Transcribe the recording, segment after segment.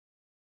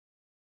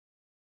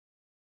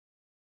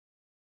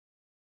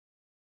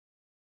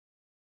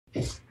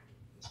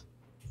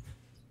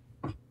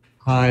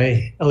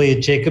Hi,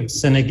 Elliot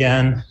Jacobson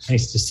again.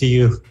 Nice to see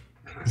you,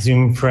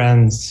 Zoom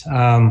friends.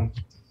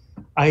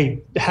 I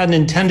hadn't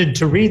intended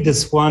to read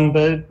this one,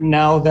 but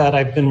now that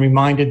I've been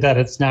reminded that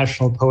it's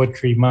National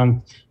Poetry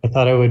Month, I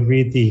thought I would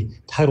read the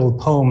title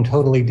poem,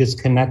 Totally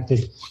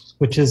Disconnected,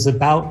 which is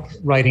about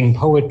writing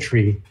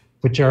poetry,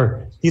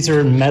 these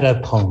are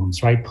meta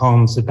poems, right?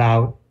 Poems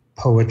about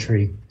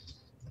poetry.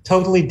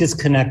 Totally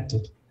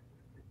Disconnected.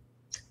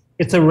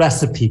 It's a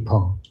recipe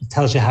poem. It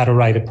tells you how to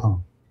write a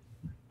poem.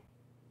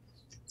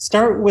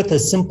 Start with a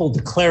simple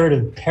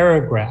declarative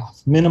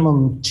paragraph,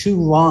 minimum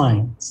 2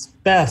 lines,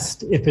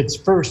 best if it's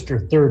first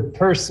or third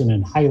person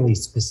and highly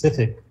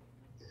specific.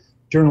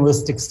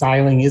 Journalistic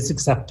styling is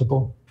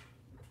acceptable.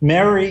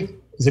 Mary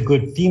is a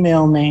good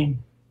female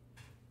name.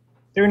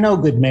 There are no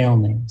good male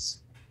names.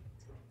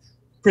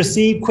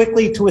 Proceed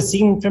quickly to a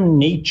scene from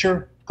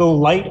nature. Go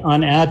light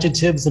on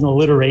adjectives and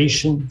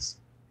alliterations.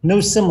 No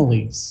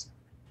similes,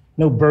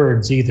 no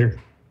birds either.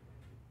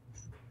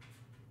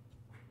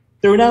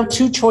 There are now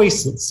 2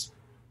 choices.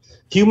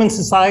 Human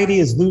society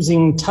is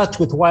losing touch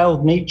with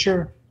wild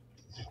nature,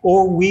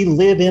 or we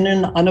live in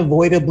an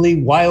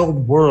unavoidably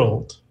wild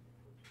world.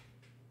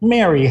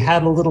 Mary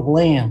had a little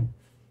lamb.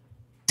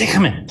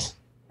 Damn it.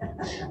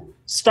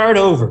 Start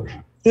over,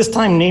 this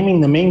time naming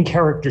the main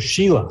character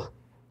Sheila.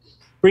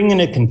 Bring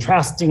in a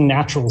contrasting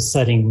natural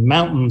setting,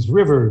 mountains,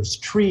 rivers,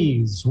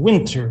 trees,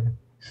 winter.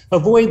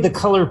 Avoid the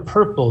color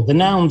purple, the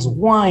nouns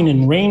wine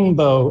and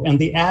rainbow, and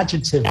the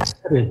adjectives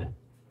headed.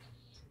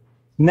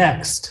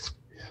 Next,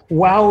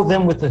 wow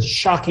them with a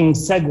shocking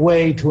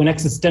segue to an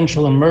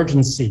existential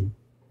emergency,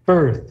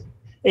 birth,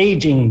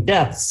 aging,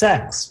 death,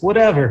 sex,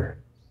 whatever.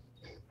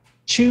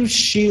 Choose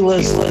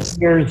Sheila's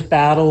year's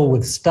battle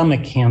with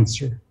stomach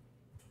cancer.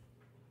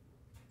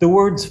 The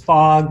words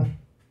fog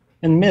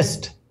and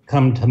mist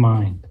come to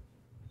mind.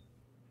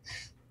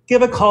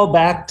 Give a call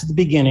back to the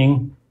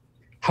beginning.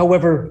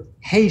 However,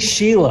 hey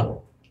Sheila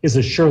is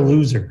a sure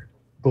loser,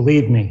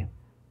 believe me.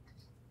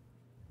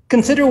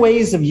 Consider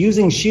ways of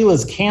using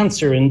Sheila's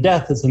cancer and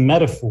death as a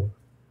metaphor.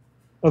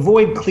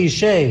 Avoid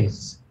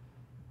cliches.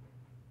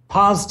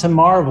 Pause to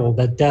marvel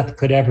that death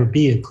could ever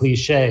be a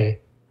cliche.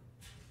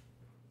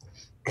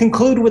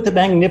 Conclude with a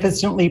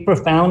magnificently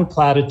profound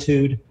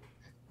platitude.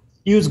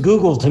 Use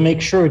Google to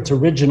make sure it's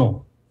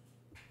original.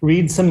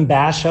 Read some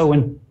Basho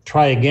and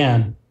try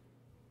again.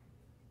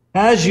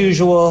 As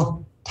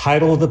usual,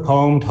 title of the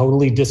poem,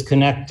 Totally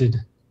Disconnected.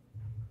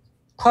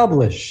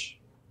 Publish.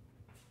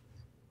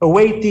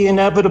 Await the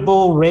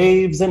inevitable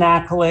raves and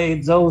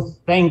accolades. Oh,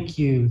 thank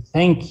you,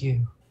 thank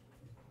you.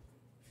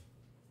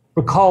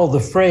 Recall the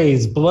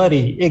phrase,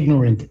 bloody,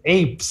 ignorant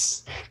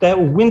apes. That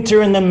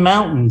winter in the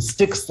mountains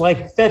sticks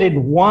like fetid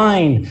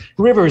wine.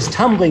 Rivers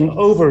tumbling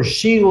over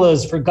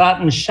Sheila's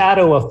forgotten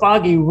shadow. A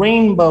foggy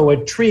rainbow,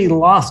 a tree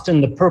lost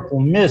in the purple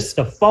mist,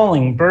 a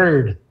falling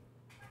bird.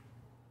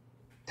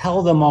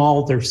 Tell them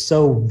all they're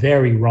so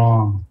very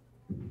wrong.